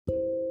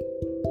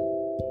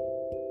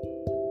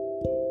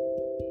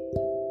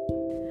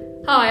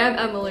Hi, I'm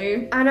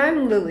Emily. And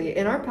I'm Lily,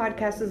 and our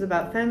podcast is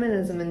about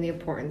feminism and the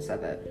importance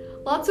of it.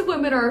 Lots of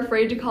women are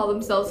afraid to call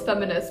themselves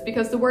feminists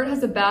because the word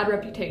has a bad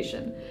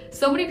reputation.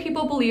 So many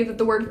people believe that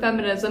the word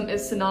feminism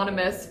is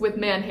synonymous with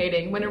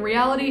man-hating, when in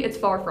reality, it's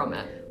far from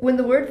it. When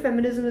the word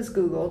feminism is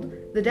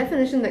Googled, the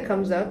definition that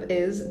comes up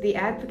is the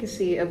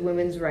advocacy of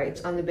women's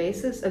rights on the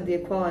basis of the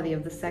equality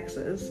of the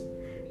sexes.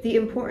 The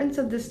importance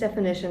of this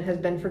definition has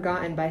been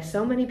forgotten by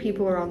so many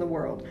people around the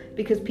world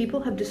because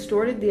people have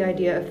distorted the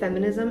idea of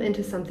feminism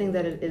into something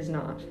that it is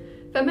not.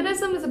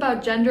 Feminism is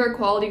about gender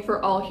equality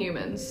for all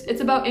humans. It's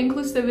about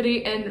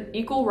inclusivity and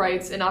equal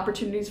rights and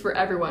opportunities for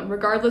everyone,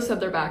 regardless of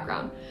their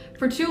background.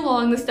 For too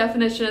long, this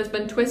definition has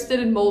been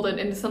twisted and molded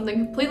into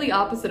something completely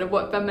opposite of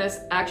what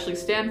feminists actually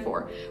stand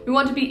for. We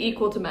want to be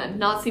equal to men,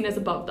 not seen as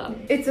above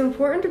them. It's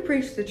important to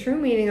preach the true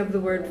meaning of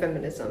the word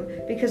feminism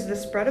because the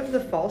spread of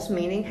the false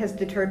meaning has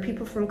deterred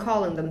people from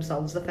calling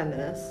themselves a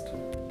feminist.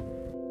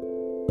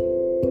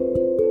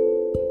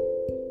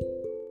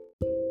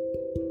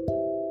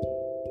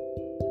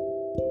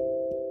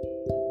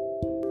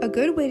 A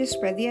good way to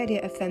spread the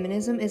idea of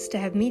feminism is to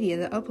have media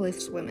that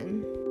uplifts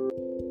women.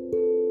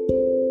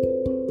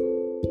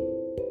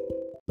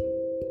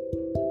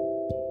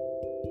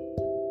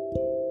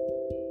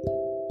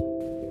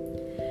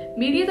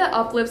 Media that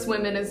uplifts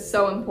women is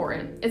so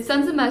important. It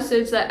sends a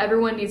message that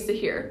everyone needs to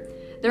hear.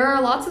 There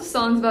are lots of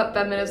songs about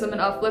feminism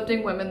and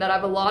uplifting women that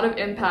have a lot of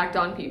impact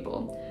on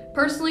people.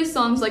 Personally,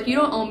 songs like You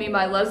Don't Own Me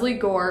by Leslie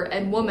Gore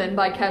and Woman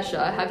by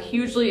Kesha have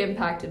hugely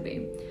impacted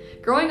me.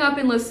 Growing up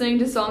and listening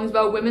to songs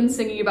about women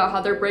singing about how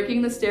they're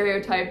breaking the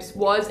stereotypes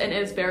was and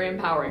is very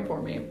empowering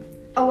for me.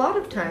 A lot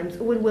of times,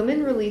 when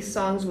women release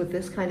songs with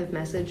this kind of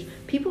message,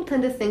 people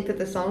tend to think that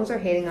the songs are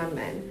hating on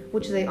men,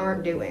 which they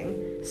aren't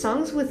doing.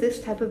 Songs with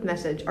this type of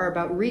message are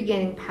about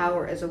regaining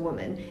power as a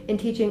woman and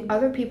teaching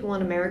other people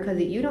in America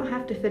that you don't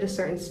have to fit a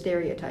certain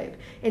stereotype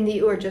and that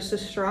you are just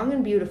as strong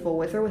and beautiful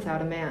with or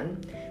without a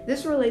man.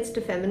 This relates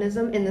to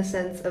feminism in the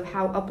sense of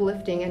how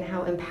uplifting and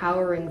how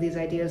empowering these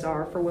ideas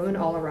are for women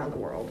all around the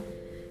world.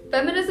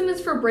 Feminism is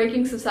for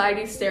breaking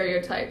society's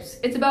stereotypes.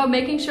 It's about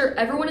making sure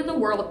everyone in the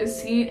world is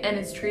seen and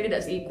is treated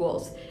as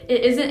equals.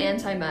 It isn't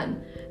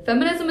anti-men.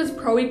 Feminism is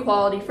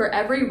pro-equality for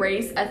every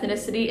race,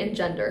 ethnicity, and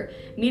gender.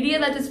 Media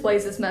that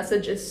displays this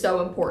message is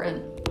so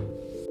important.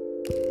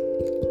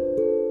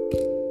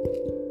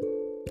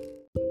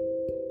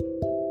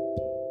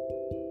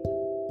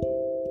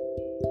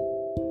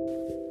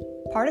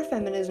 Part of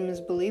feminism is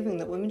believing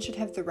that women should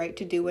have the right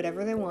to do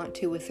whatever they want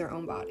to with their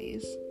own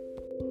bodies.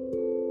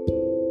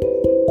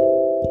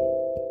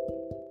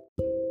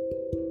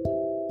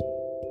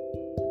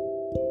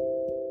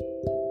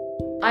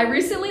 I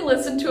recently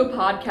listened to a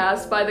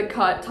podcast by The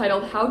Cut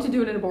titled How to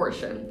Do an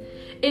Abortion.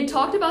 It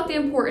talked about the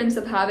importance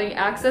of having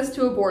access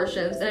to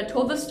abortions, and it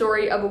told the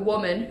story of a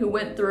woman who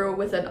went through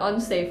with an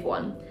unsafe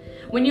one.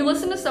 When you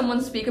listen to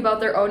someone speak about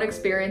their own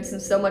experience in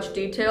so much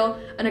detail,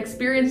 an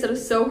experience that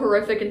is so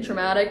horrific and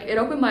traumatic, it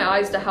opened my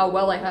eyes to how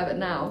well I have it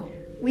now.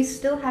 We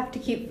still have to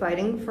keep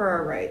fighting for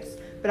our rights,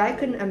 but I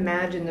couldn't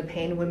imagine the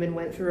pain women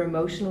went through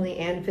emotionally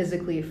and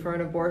physically for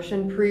an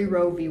abortion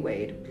pre-Roe v.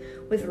 Wade.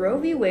 With Roe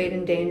v. Wade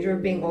in danger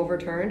of being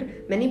overturned,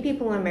 many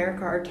people in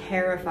America are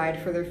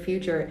terrified for their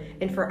future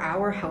and for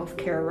our health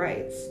care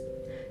rights.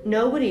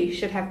 Nobody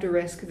should have to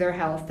risk their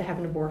health to have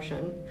an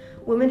abortion.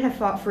 Women have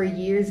fought for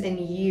years and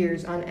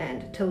years on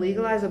end to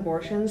legalize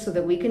abortions so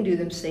that we can do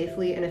them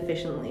safely and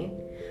efficiently.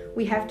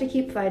 We have to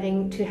keep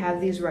fighting to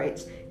have these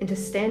rights and to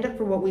stand up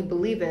for what we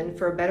believe in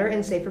for a better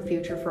and safer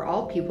future for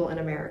all people in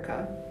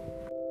America.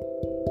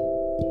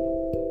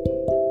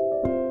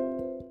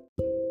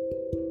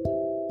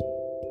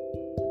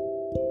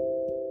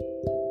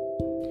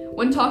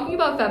 When talking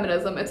about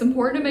feminism, it's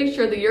important to make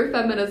sure that your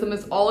feminism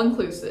is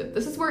all-inclusive.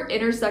 This is where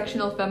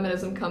intersectional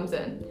feminism comes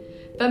in.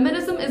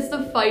 Feminism is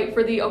the fight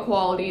for the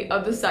equality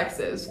of the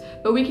sexes,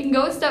 but we can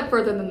go a step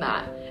further than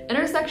that.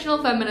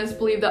 Intersectional feminists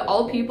believe that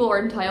all people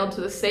are entitled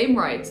to the same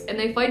rights, and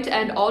they fight to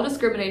end all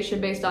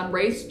discrimination based on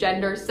race,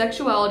 gender,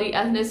 sexuality,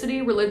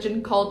 ethnicity,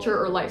 religion, culture,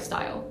 or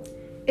lifestyle.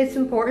 It's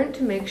important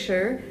to make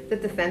sure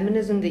that the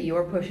feminism that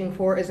you're pushing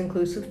for is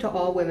inclusive to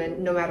all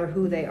women, no matter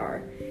who they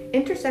are.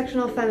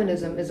 Intersectional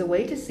feminism is a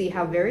way to see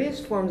how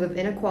various forms of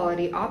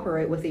inequality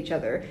operate with each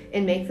other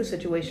and make the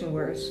situation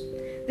worse.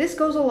 This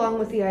goes along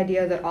with the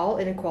idea that all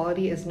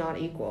inequality is not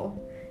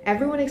equal.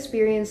 Everyone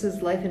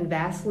experiences life in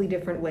vastly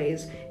different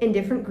ways, and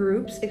different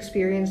groups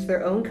experience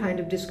their own kind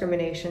of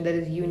discrimination that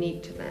is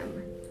unique to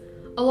them.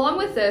 Along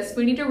with this,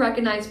 we need to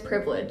recognize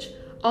privilege.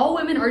 All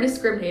women are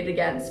discriminated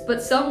against,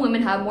 but some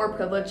women have more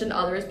privilege than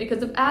others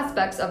because of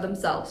aspects of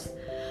themselves.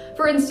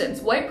 For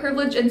instance, white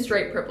privilege and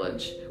straight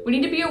privilege. We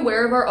need to be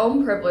aware of our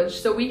own privilege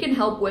so we can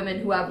help women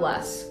who have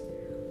less.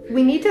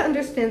 We need to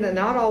understand that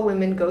not all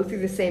women go through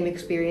the same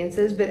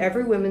experiences, but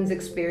every woman's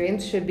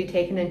experience should be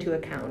taken into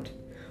account.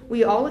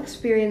 We all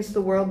experience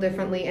the world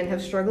differently and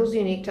have struggles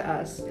unique to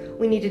us.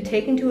 We need to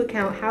take into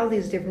account how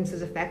these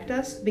differences affect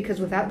us, because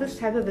without this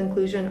type of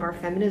inclusion, our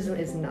feminism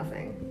is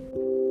nothing.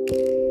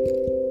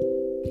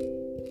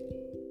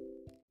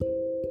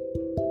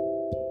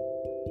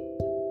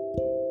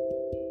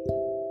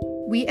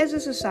 We as a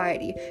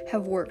society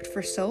have worked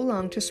for so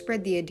long to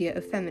spread the idea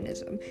of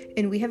feminism,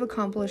 and we have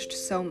accomplished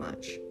so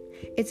much.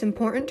 It's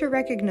important to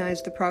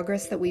recognize the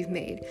progress that we've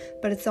made,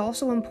 but it's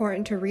also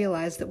important to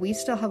realize that we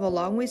still have a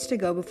long ways to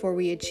go before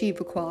we achieve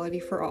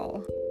equality for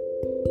all.